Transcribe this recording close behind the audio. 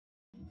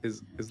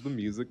Is the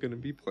music gonna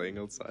be playing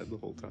outside the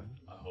whole time?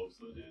 I hope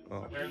so, dude.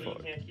 Oh, Apparently fuck.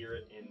 you can't hear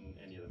it in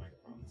any of the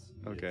microphones.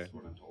 Okay. Is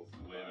what I'm told.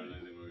 Literally,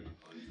 they were even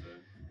fun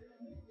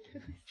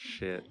today.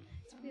 Shit.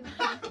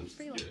 It's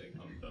pretty loud.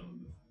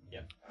 Yeah.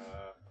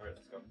 Alright,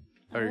 let's go.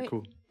 All right,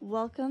 cool.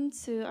 Welcome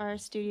to our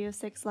Studio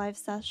 6 live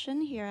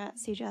session here at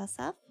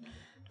CJSF.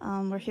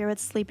 We're here with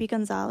Sleepy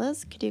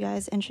Gonzales. Could you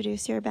guys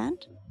introduce your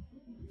band?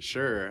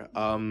 Sure.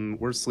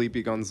 We're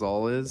Sleepy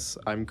Gonzales.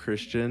 I'm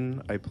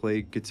Christian. I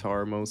play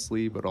guitar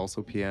mostly, but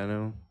also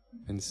piano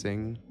and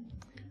sing.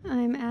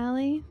 I'm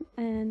Allie,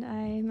 and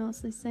I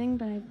mostly sing,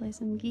 but I play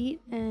some geet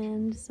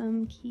and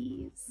some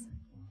keys.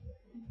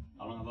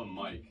 I don't have a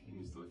mic. Can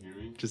you still hear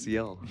me? Just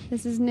yell.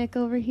 This is Nick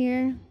over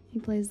here. He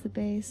plays the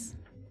bass.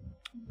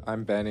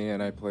 I'm Benny,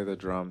 and I play the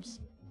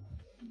drums.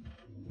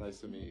 Nice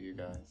to meet you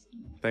guys.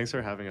 Thanks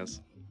for having us.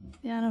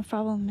 Yeah, no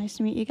problem. Nice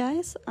to meet you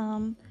guys.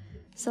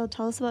 So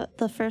tell us about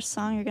the first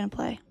song you're going to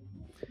play.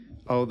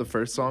 Oh, the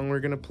first song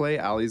we're gonna play,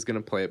 Allie's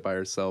gonna play it by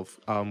herself.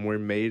 We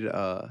made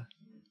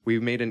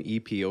an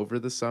EP over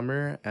the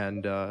summer,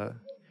 and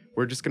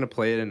we're just gonna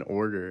play it in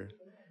order,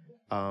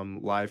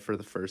 live for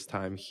the first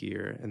time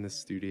here in the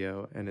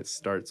studio. And it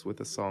starts with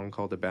a song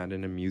called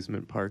 "Abandoned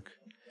Amusement Park."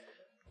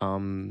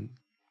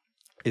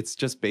 It's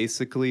just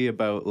basically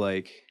about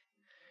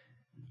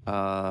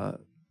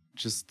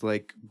just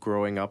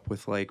growing up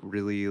with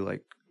really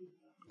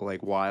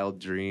wild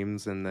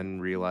dreams, and then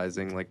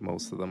realizing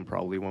most of them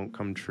probably won't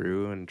come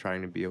true, and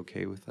trying to be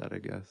okay with that, I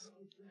guess.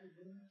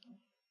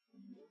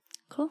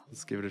 Cool.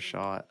 Let's give it a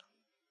shot.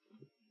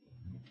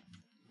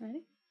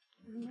 Ready?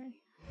 I'm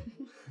ready.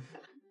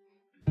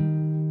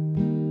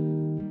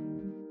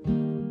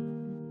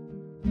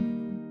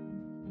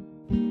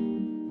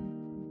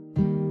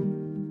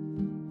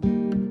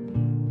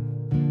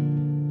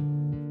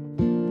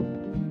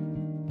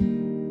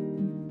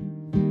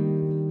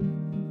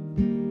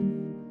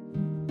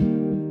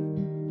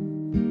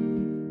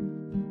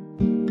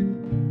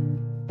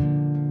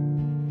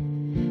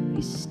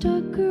 We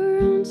stuck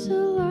around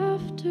till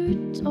after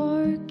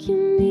dark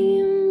in the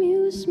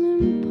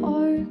amusement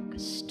park, a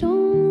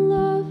stone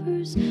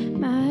lover's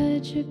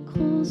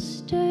magical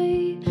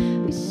stay.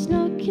 We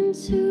snuck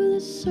into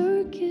the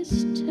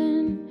circus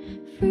tent,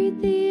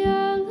 freed the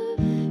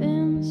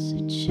elephants,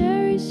 a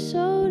cherry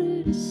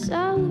soda to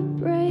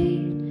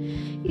celebrate.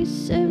 You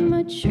said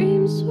my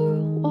dreams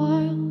were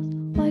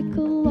wild, like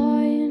a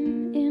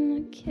lion in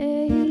a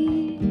cage.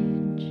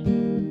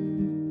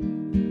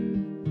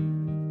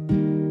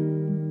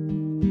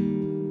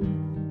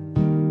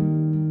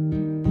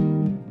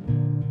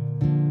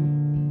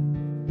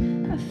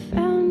 I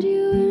found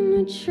you in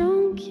a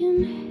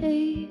drunken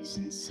haze,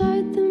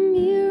 inside the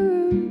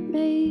mirror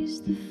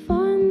maze. The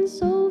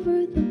fun's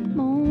over the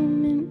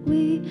moment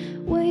we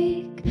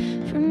wake.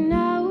 From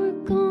now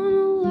we're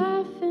gonna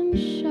laugh and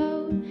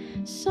shout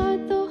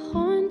inside the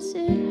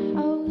haunted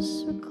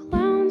house, where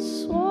clowns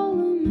swallow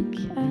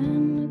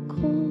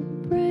mechanical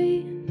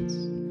brains.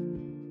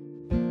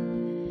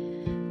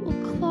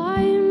 We'll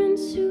climb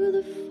into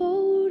the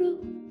photo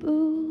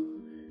booth.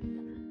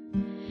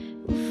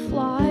 We'll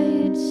fly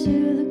to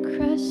the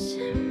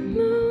crescent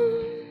moon,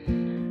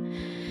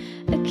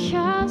 a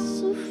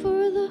castle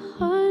for the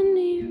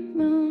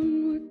honeymoon.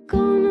 We're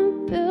gonna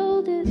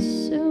build it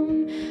soon,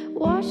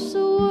 watch the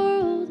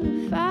world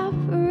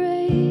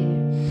evaporate.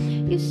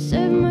 You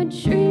said my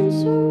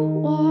dreams were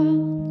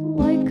wild,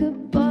 like a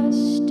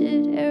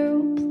busted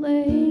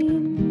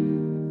aeroplane.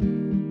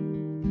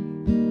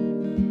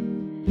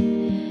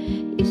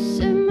 You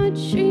said my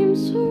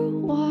dreams were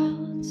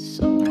wild,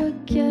 so I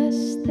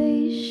guess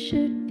they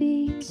should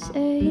be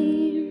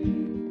tamed.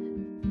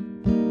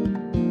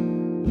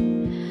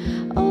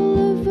 All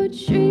of our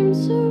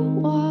dreams are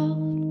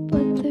wild,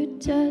 but they're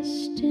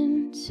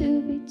destined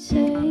to be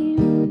tamed.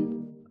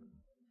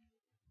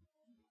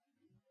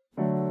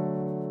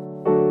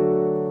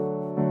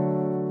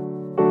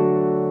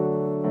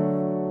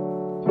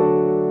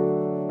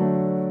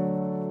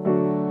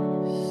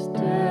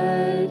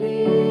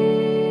 Steady,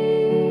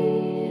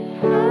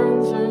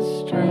 hands are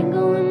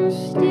strangling the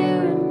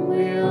steering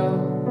wheel.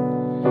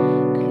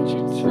 Could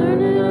you turn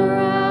it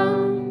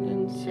around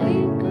and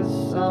take us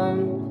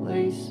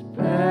someplace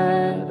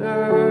better?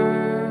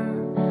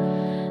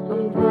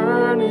 I'm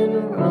burning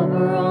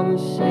rubber on the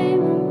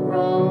same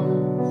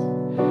roads,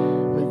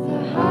 with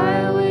the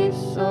highway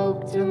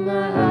soaked in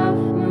the half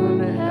moon.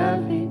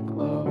 Heavy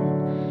glow,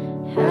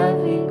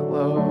 heavy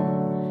glow,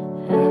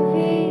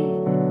 heavy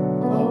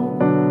glow.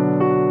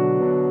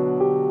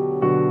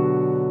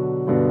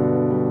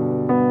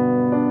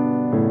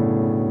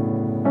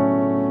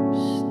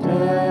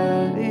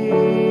 Steady,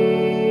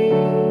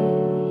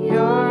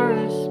 you're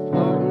as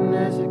potent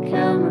as a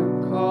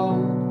chemical,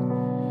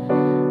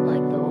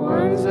 like the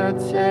ones I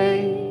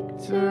take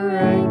to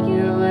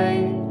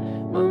regulate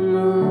my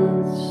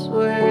mood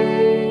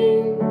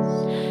swings,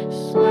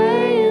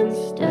 swaying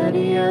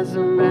steady as a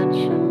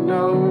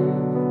metronome.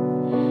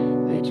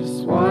 They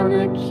just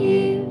wanna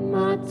keep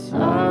my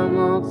time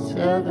all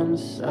to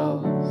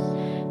themselves,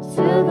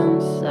 to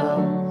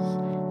themselves,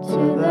 to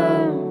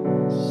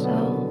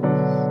themselves.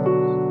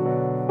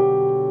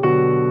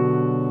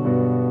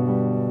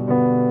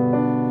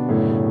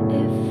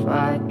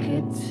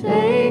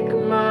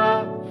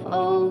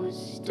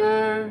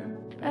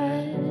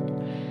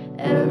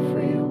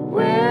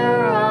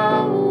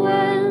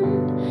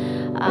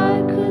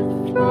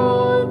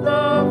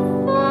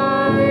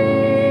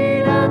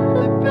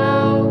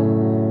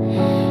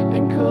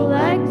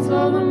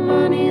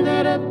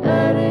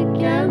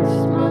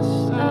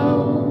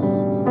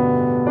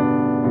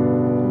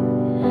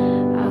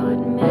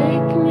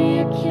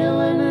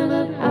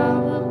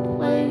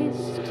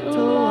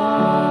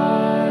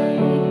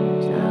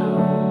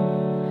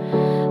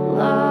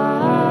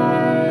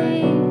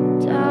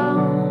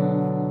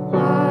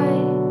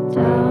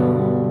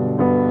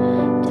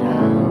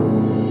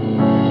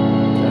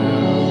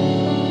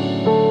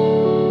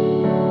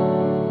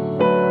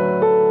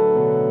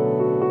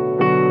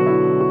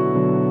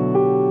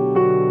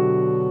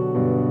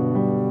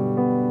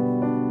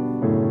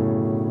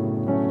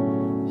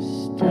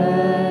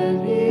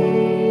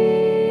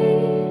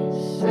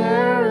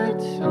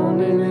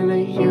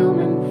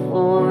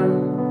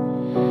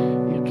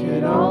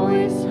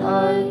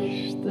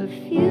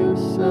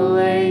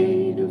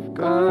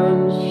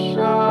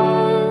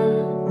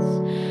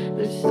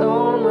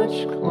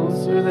 much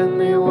closer than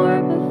they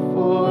were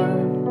before.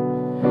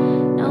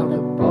 Now the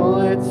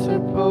bullets are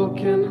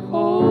poking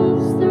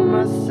holes through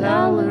my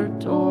cellar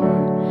door,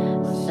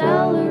 my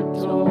cellar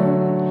door,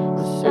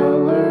 my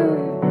cellar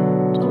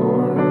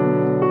door.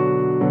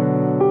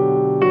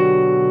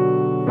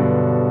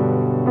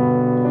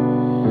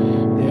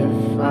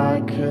 If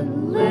I could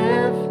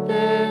live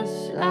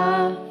this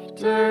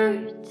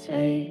aftertaste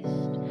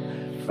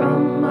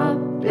from my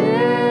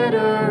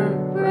bitter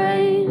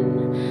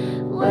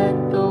brain,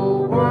 let the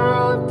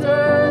world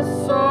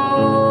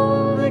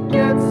dissolve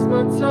against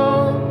my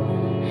tongue.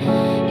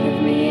 Give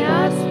me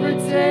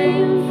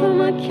aspartame for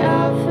my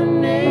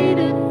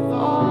caffeinated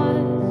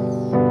thoughts.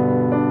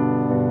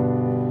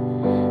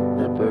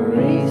 The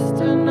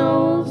barista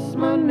knows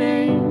my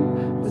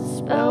name but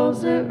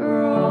spells it wrong.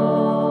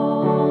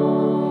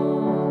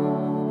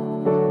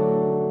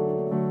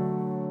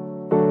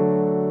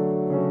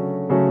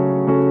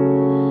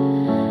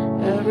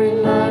 Every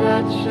night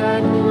I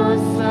check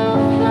myself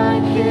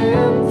back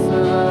into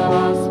the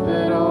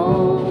hospital,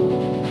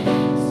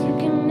 'cause you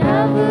can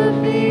never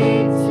be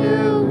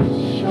too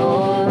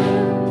sure.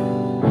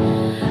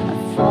 I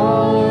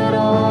followed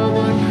all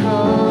the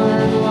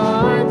colored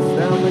lines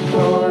down the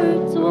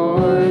corridors,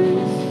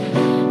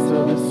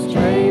 till the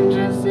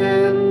strangers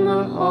in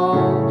the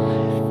hall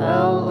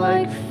felt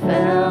like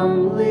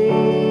family.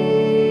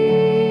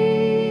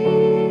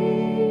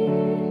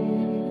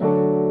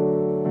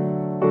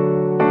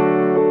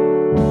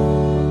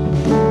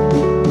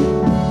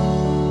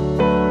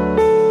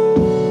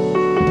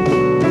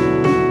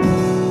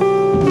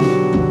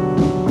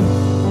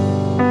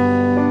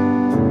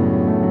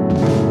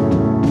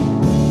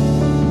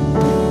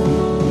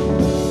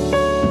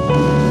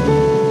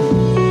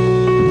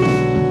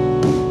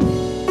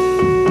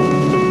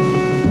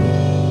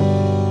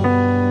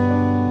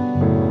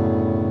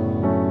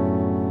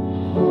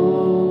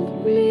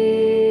 Hold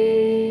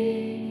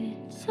me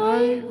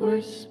tight,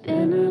 we're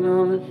spinning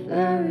on a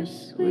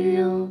Ferris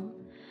wheel.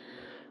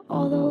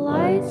 All the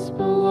lights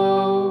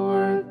below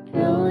are a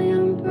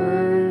billion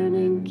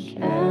burning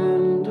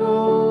candles,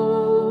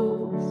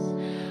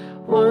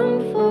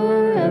 one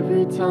for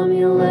every time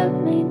you let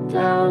me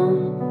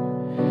down.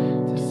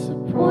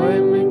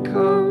 Disappointment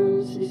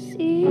comes as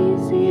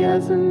easy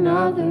as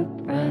another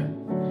breath,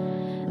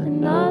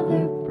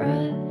 another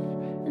breath,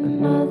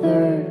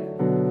 another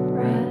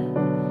breath.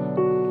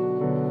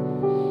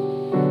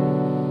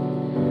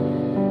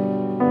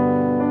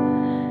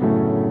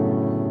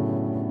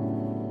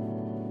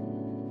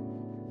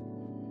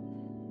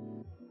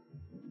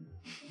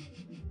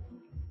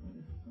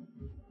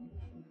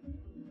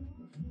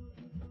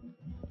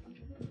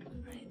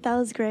 That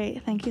was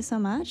great. Thank you so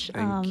much.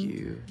 Thank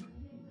you.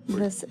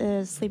 This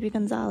is Sleepy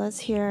Gonzales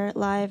here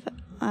live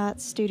at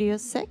Studio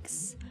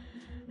 6.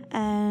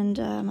 And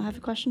I have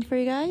a question for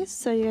you guys.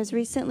 So you guys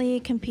recently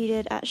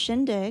competed at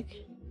Shindig.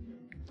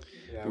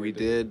 Yeah, We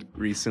did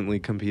recently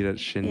compete at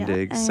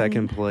Shindig, and-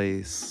 second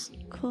place.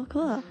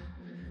 Cool.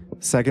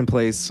 Second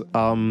place.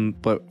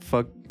 But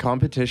fuck,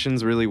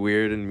 competition's really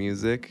weird in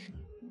music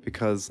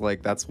because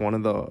like that's one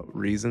of the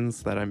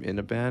reasons that I'm in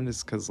a band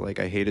is because like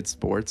I hated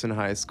sports in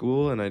high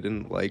school and I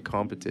didn't like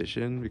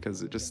competition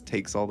because it just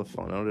takes all the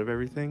fun out of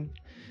everything.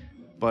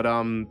 But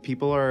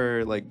people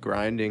are like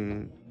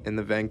grinding in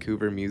the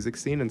Vancouver music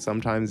scene, and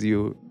sometimes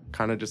you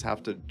kind of just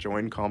have to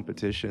join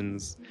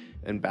competitions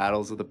and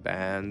battles of the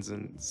bands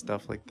and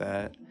stuff like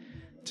that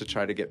to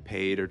try to get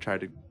paid or try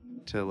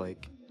to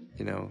like,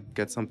 you know,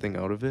 get something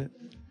out of it.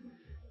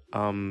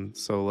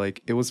 So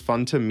like it was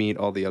fun to meet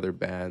all the other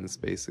bands.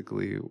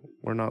 Basically,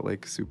 we're not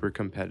like super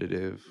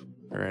competitive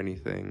or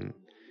anything.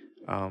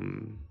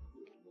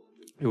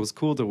 It was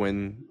cool to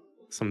win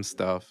some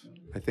stuff.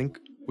 I think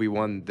we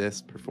won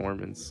this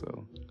performance,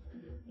 so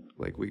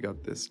like we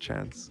got this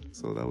chance,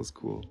 so that was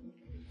cool.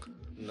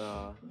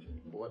 Nah.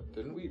 What?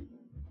 Didn't we?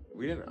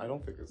 We didn't. I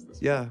don't think it's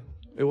this. Yeah,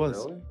 it was.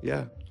 Really?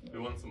 Yeah, We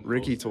want some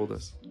Ricky posters. told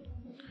us.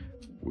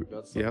 We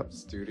got some Yep.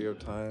 studio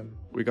time.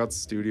 We got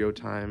studio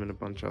time and a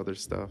bunch of other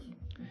stuff,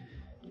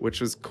 which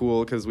was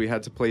cool because we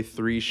had to play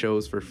 3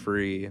 shows for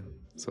free.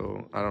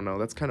 So I don't know,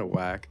 that's kind of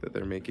whack that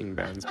they're making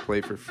bands play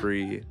for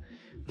free.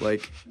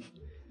 Like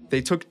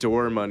they took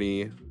door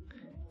money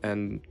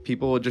and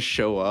people would just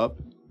show up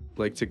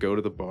like to go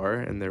to the bar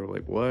and they were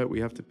like, what, we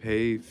have to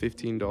pay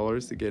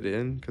 $15 to get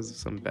in because of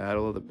some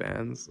battle of the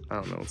bands? I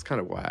don't know, it's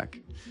kind of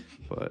whack,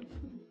 but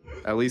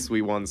at least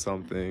we won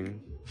something.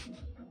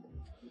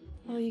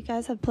 Well, you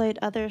guys have played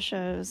other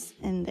shows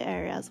in the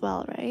area as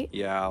well, right?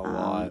 Yeah, a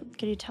lot.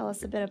 Could you tell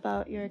us a bit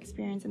about your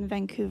experience in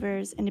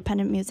Vancouver's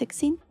independent music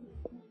scene?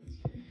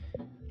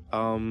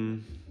 Our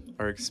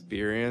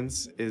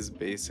experience is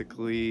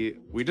basically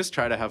we just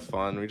try to have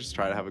fun. We just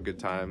try to have a good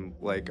time.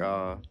 Like,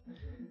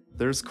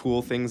 there's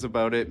cool things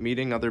about it.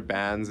 Meeting other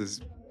bands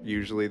is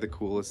usually the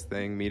coolest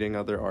thing. Meeting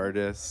other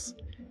artists.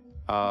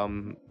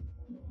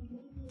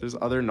 There's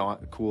other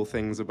not cool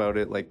things about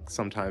it. Like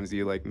sometimes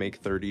you like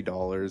make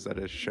 $30 at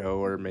a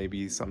show, or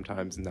maybe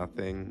sometimes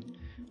nothing.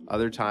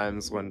 Other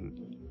times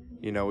when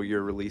you know,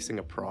 you're releasing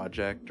a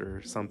project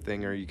or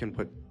something, or you can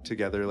put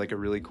together like a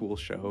really cool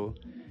show.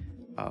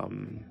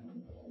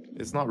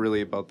 It's not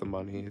really about the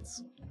money.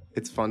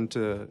 It's fun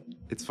to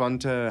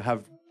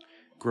have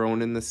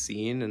grown in the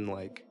scene and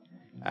like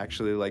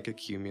actually like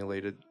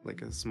accumulated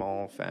like a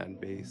small fan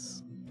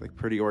base like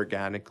pretty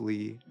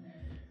organically,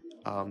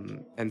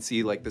 and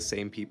see like the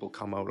same people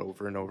come out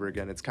over and over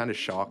again. It's kind of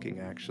shocking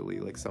actually.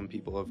 Like some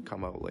people have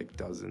come out like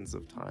dozens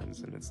of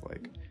times, and it's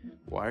like,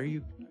 why are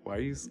you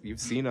you've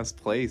seen us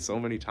play so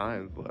many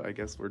times, but I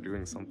guess we're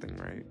doing something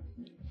right.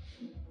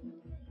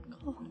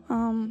 Cool.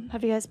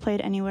 Have you guys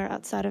played anywhere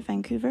outside of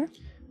Vancouver?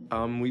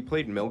 We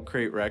played Milk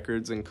Crate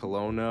Records in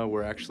Kelowna.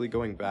 We're actually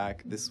going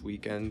back this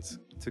weekend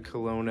to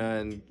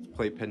Kelowna and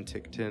play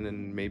Penticton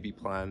and maybe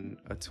plan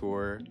a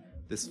tour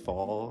this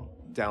fall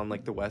down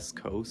like the West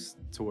Coast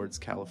towards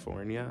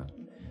California.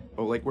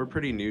 But like we're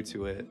pretty new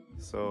to it,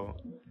 so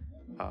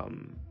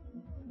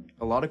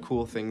a lot of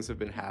cool things have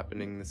been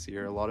happening this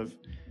year. A lot of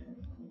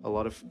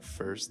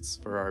firsts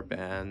for our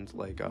band.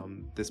 Like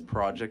this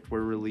project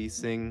we're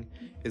releasing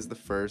is the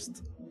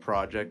first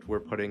project we're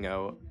putting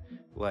out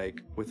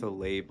like with a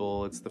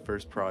label. It's the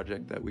first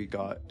project that we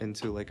got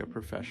into like a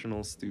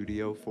professional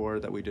studio for,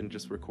 that we didn't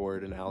just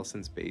record in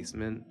Allison's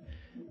basement.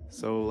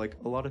 So like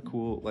a lot of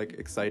cool like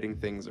exciting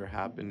things are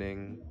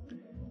happening.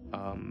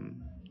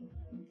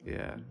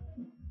 Yeah,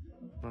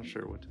 not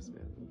sure what to say.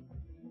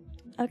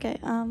 Okay,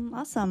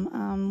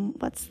 awesome.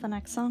 What's the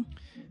next song?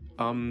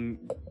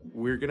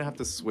 We're gonna have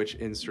to switch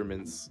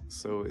instruments,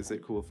 so is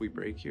it cool if we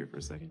break here for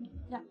a second?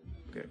 Yeah.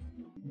 Okay.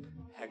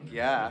 Heck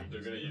yeah.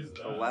 They're gonna use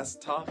The that. less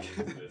talk.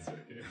 This right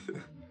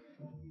here.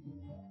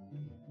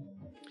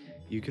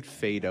 You could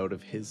fade out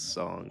of his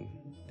song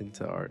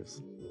into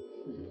ours.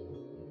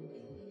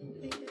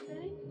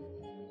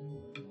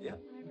 Yeah.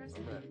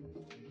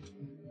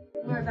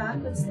 We're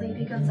back with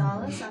Sleepy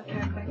Gonzales after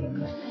a quick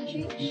equipment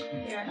change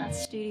here at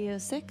Studio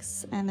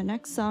 6, and the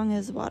next song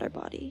is Water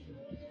Body.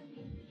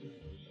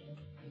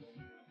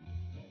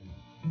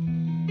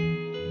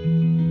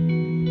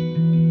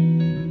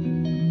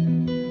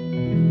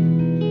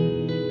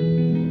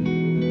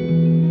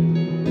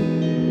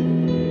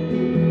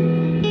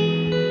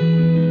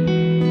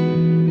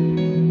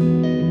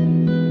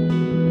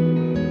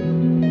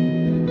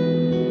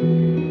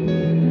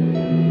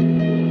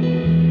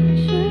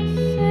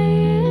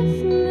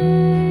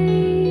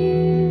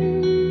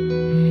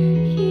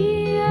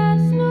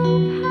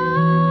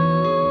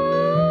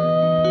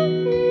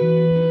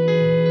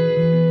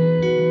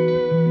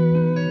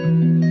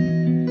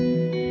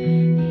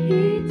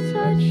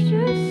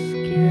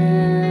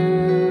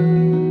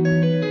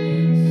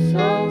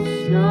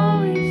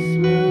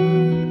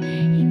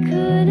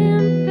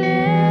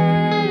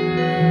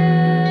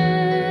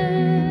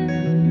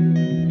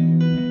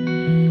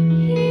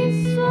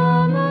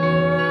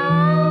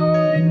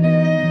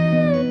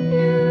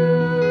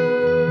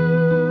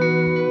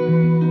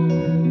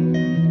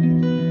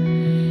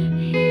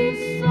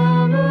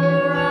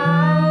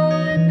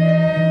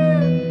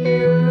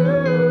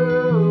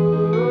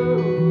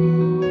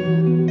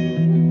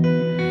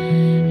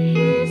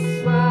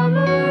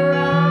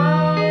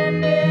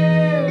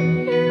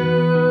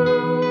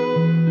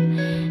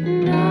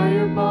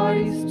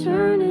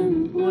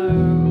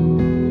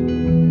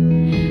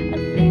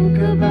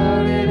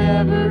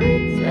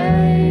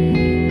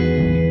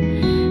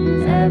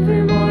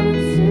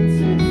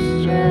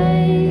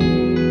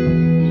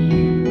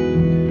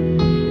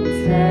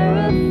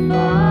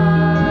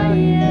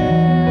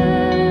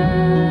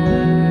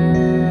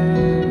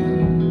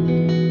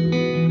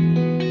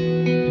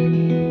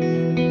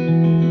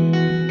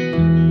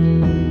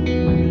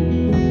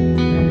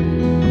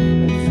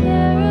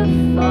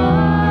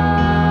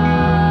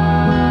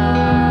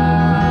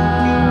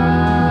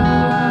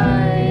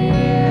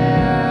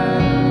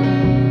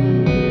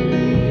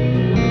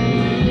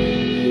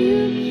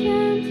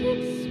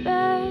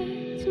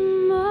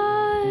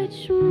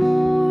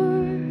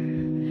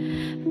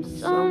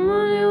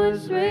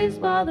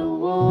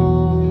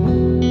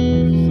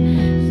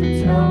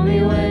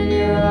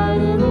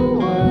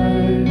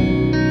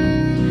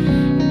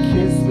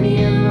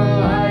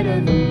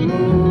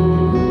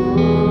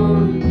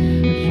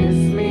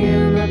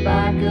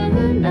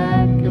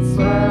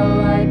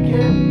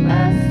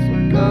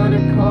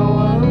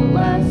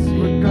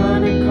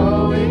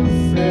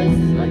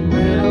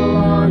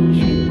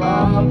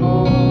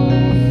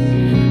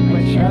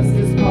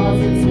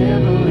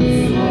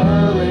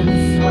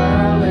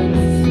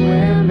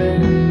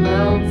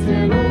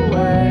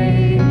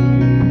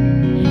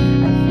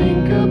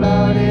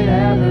 About it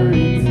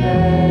every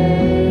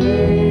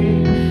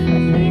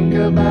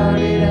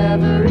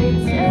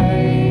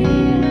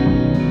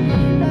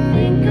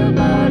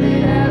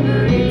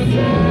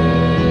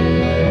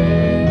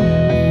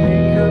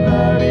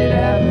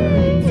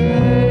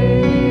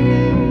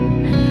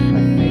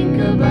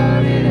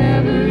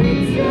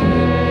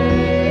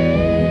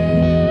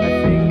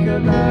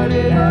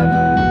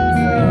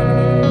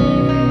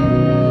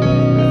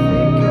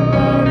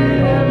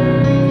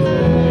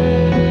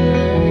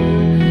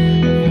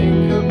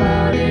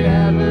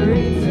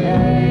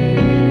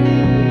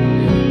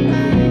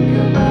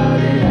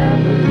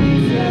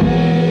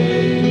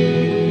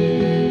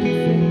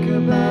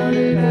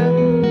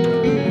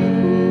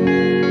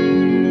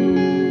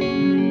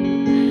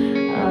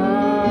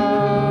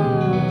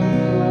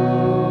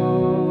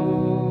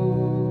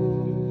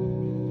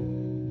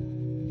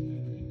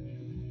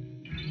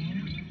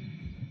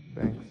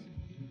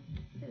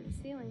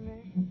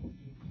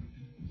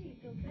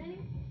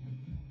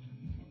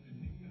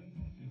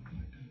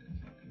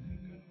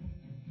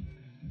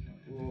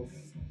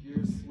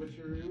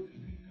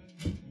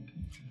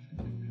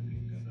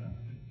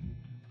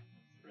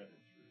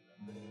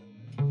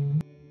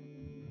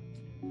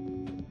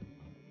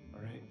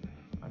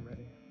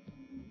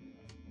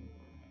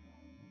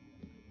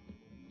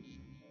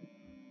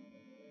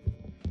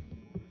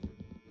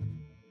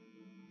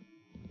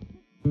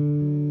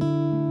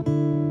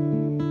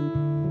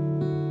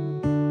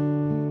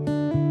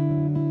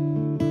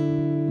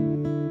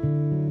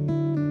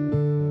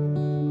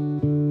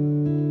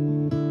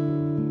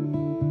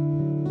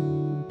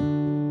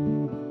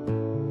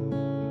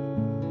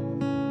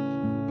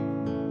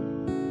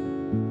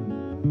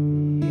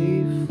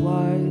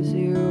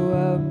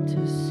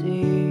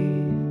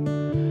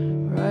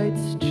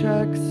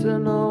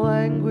in a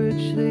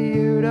language that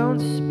you don't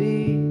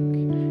speak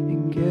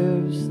and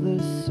gives the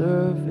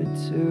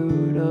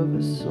servitude of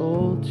a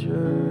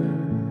soldier.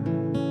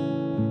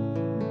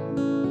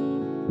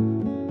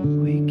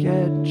 We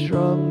get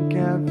drunk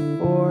at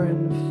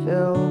foreign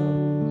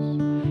films.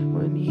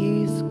 When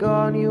he's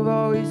gone, you've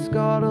always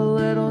got a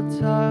little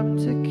time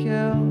to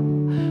kill.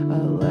 I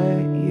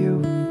let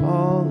you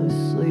fall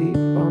asleep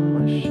on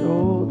my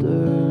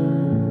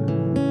shoulders,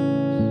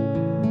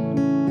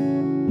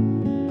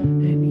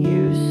 and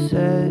you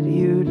said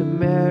you'd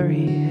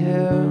marry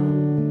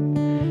him.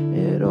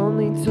 It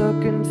only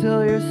took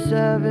until your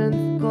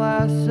 7th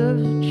glass of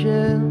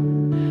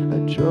gin. I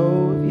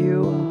drove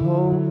you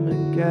home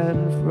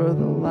again for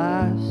the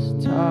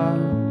last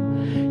time.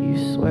 You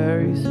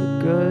swear he's a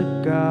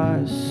good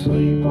guy,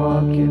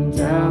 sleepwalking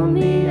down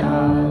the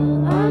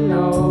aisle. I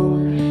know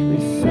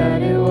they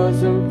said it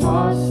was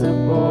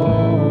impossible,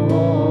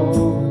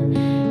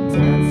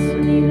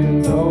 dancing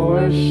even though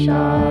we're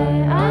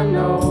shy. I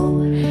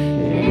know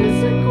it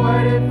isn't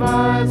quite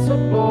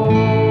advisable.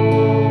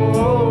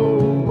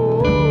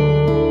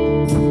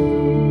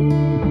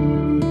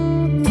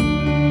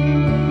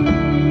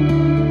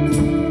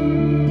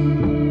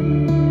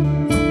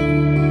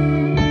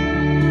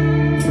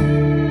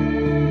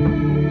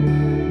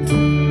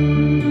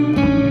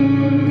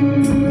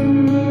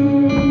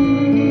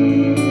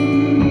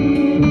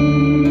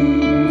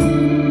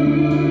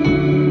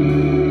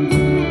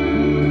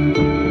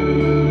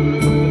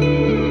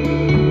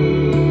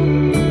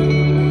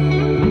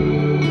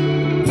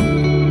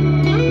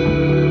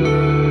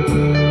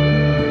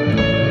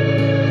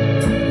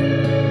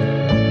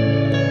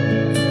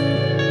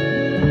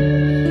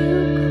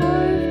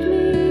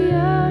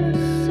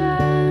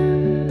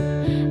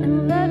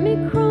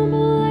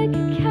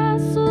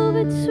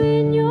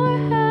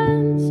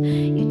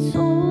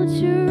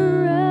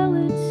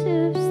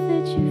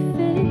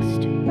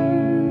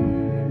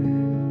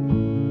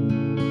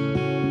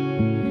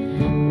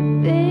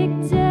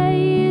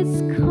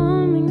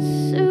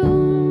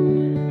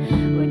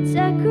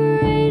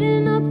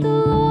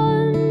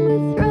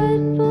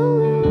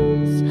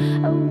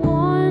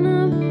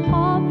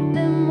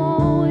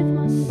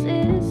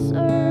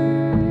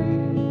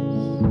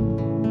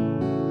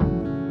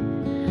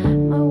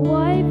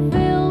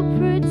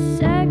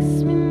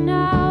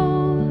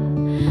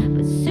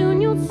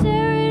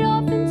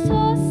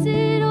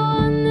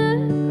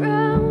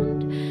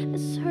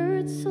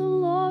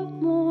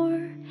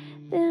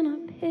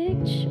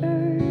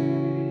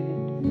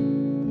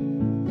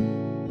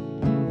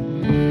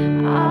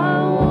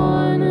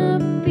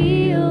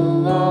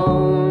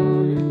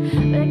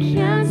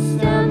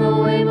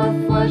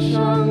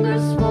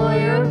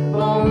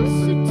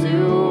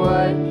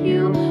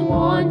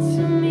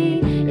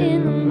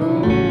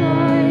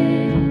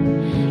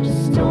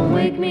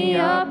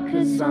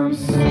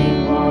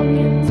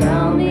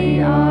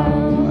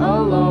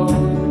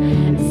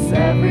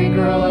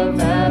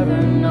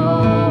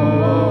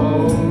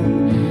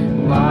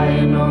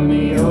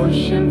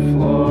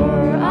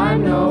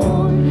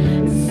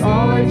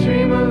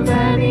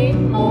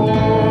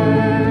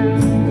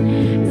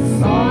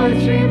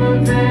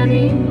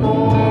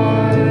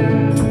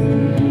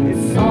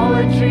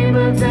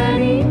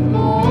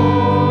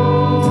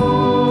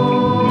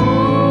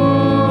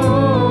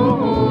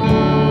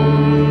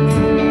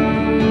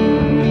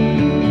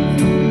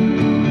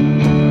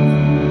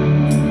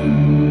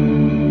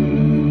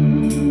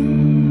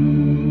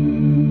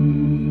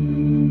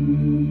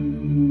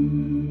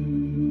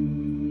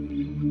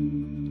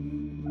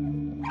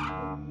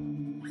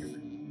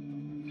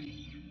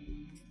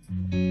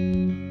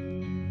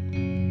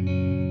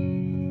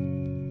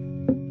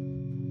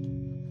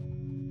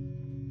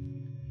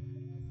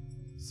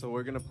 So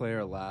we're gonna play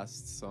our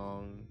last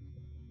song.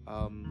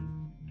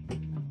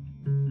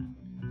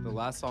 The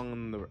last song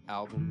on the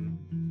album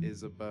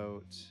is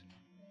about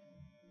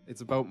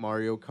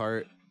Mario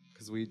Kart,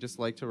 because we just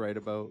like to write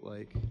about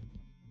like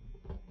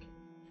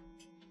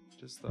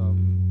just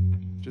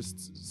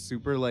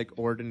super like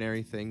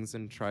ordinary things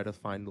and try to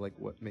find like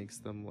what makes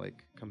them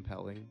like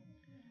compelling.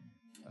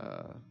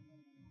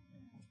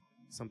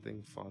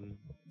 Something fun,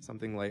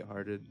 something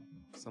lighthearted,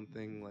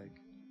 something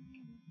like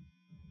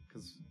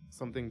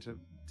something to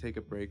take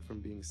a break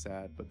from being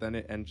sad, but then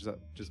it ends up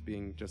just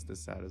being just as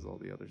sad as all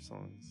the other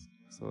songs.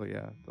 So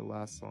yeah, the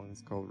last song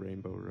is called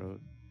Rainbow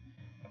Road.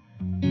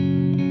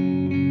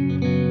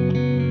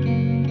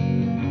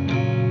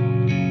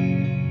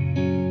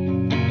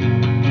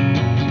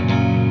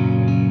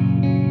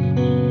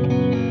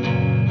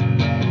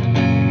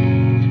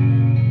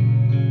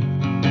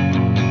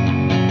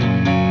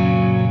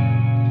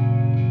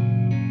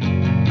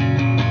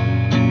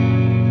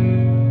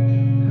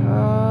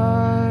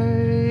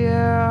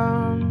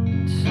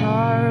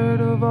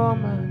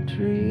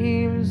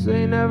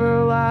 They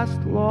never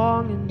last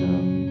long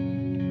enough.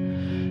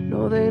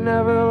 No, they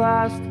never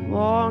last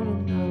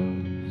long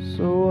enough.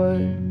 So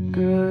what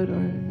good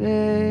are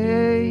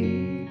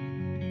they?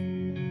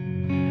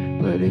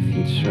 But if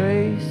you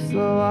trace the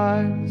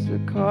lines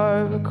that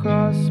carve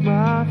across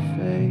my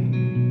face,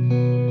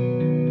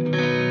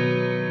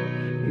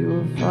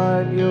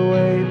 find your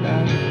way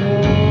back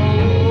home.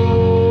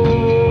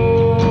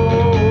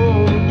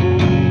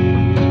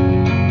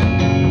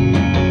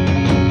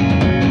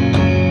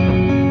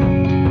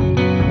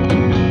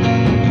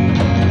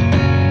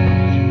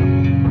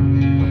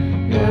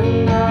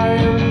 And I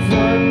am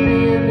done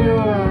being who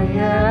I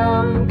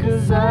am,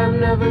 'cause I'm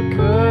never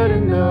good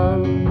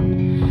enough.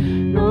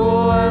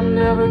 No, I'm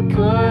never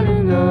good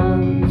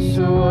enough.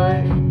 So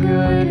what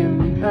good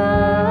am I?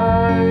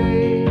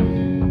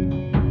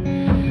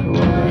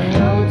 Well, I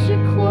held you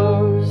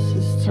close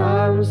as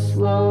time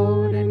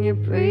slowed and your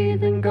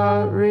breathing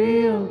got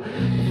real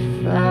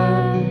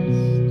fast.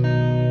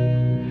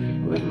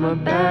 With my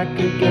back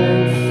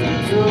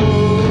against the door.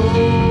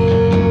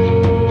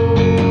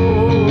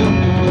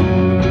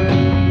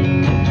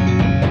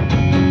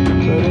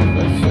 But if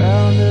I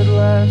sounded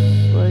less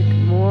like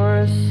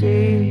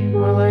Morrissey,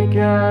 more like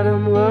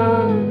Adam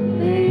Levine,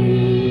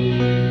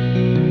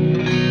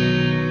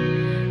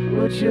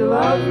 would you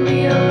love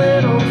me a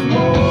little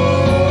more?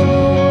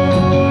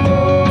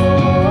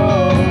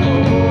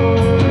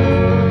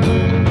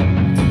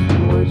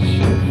 Would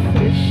you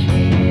fish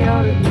me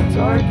out of the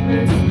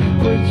darkness?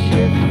 Would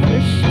you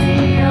fish me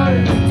out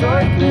of the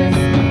darkness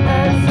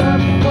as I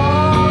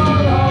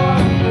fall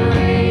off the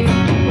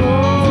rainbow?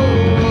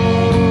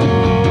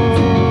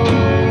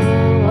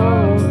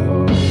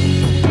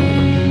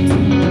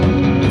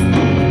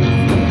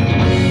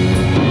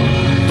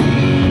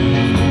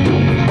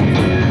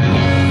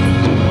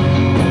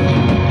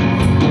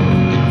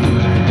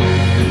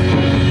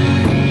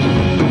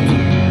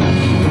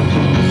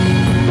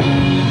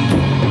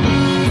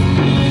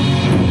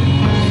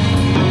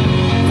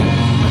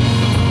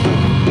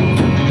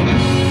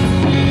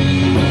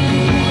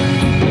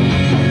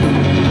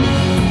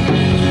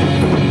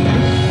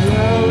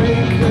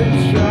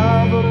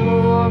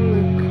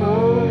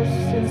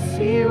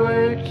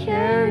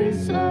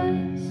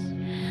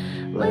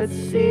 Let's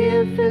see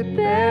if it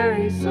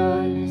buries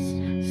us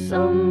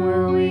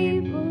somewhere we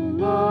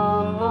belong.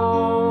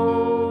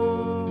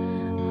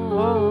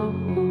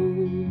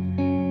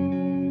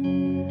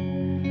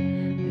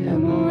 And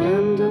we'll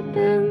end up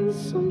in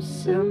some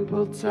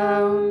simple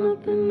town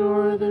up in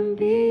northern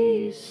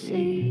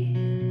BC,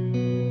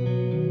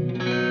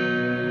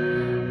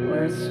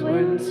 where it's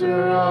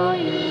winter all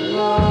year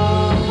long.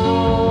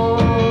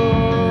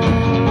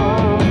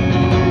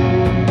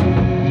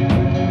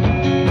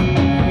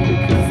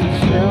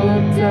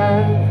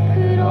 Death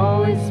could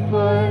always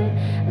put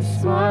a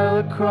smile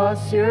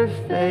across your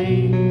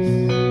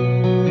face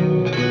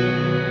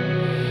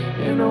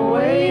in a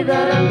way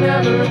that I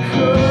never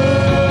could.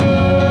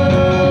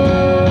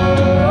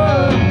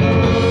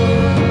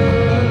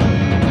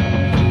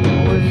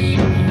 Would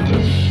you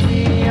fish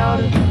me out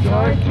of the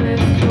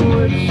darkness?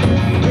 Would you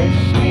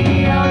fish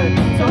me out of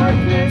the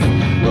darkness?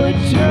 Would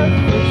you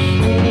fish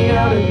me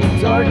out of the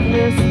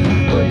darkness?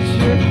 Would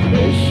you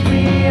fish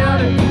me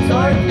out of the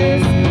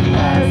darkness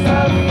as I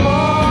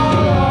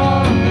fall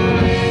off the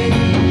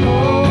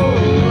rainbow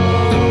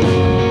road?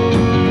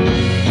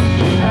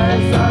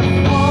 As I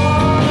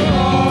fall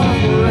off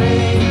the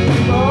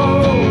rainbow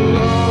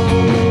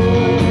road,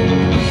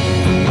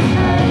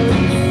 at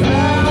least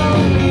tell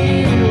me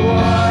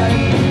what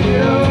you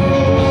know.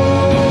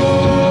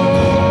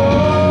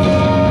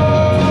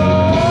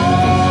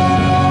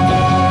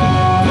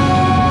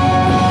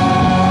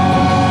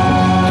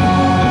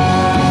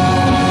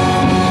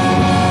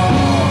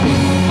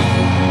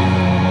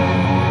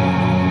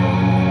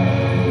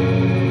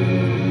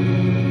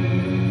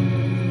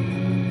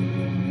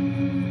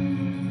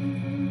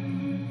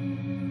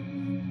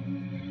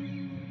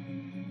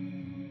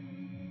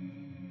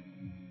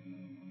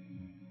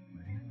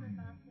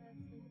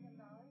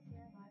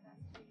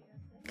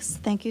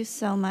 Thank you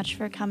so much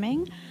for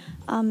coming.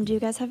 Do you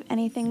guys have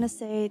anything to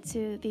say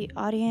to the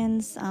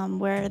audience,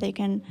 where they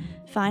can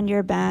find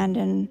your band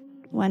and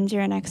when's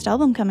your next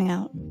album coming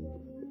out?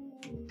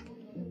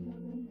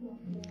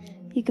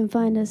 You can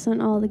find us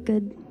on all the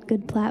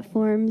good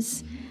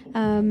platforms.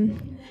 Our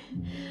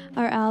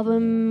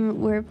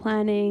album, we're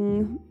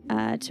planning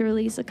to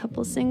release a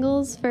couple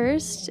singles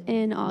first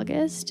in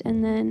August,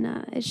 and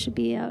then it should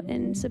be out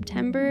in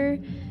September.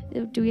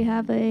 Do we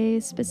have a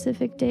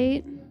specific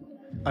date?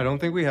 I don't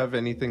think we have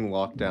anything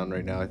locked down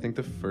right now. I think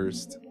the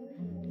first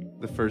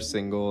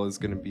single is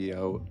gonna be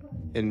out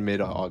in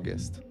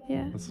mid-August.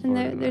 Yeah,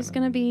 and there's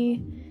gonna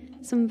be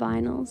some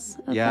vinyls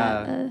of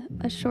that,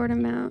 a short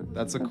amount.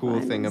 That's a cool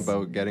thing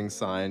about getting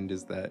signed,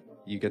 is that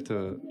you get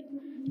to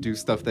do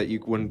stuff that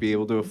you wouldn't be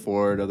able to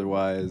afford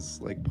otherwise,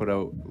 like put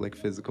out like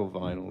physical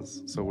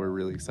vinyls. So we're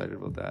really excited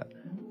about that.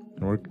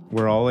 And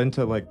we're all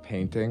into like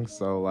painting,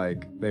 so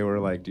like they were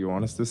like, do you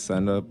want us to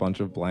send a bunch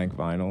of blank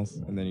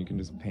vinyls and then you can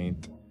just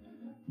paint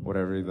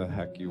whatever the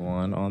heck you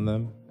want on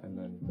them and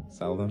then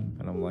sell them?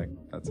 And I'm like,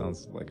 that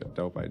sounds like a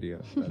dope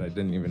idea that I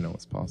didn't even know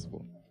was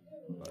possible.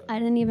 I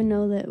didn't even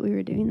know that we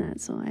were doing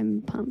that, so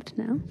I'm pumped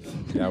now.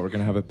 Yeah, we're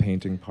gonna have a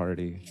painting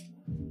party.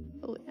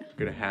 Oh yeah.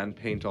 We're gonna hand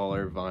paint all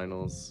our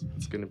vinyls.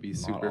 It's gonna be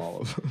super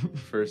all of them.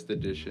 first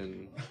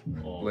edition,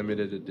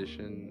 limited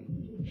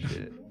edition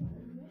shit.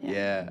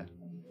 Yeah.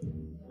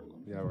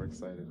 Yeah, we're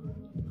excited.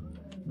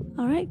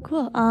 All right,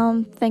 cool.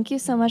 Thank you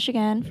so much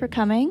again for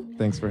coming.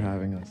 Thanks for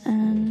having us.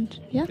 And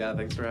yeah, Yeah,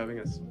 thanks for having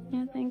us.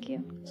 yeah, thank you.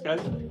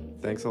 Guys,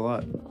 Thanks a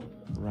lot.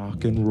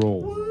 Rock and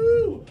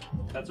roll.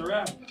 that's a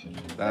wrap.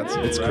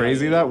 It's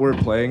crazy that we're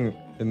playing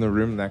in the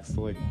room next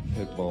to like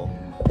Pitbull.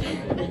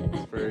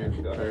 It's very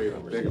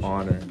big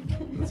honor.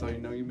 That's how you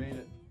know you made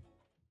it.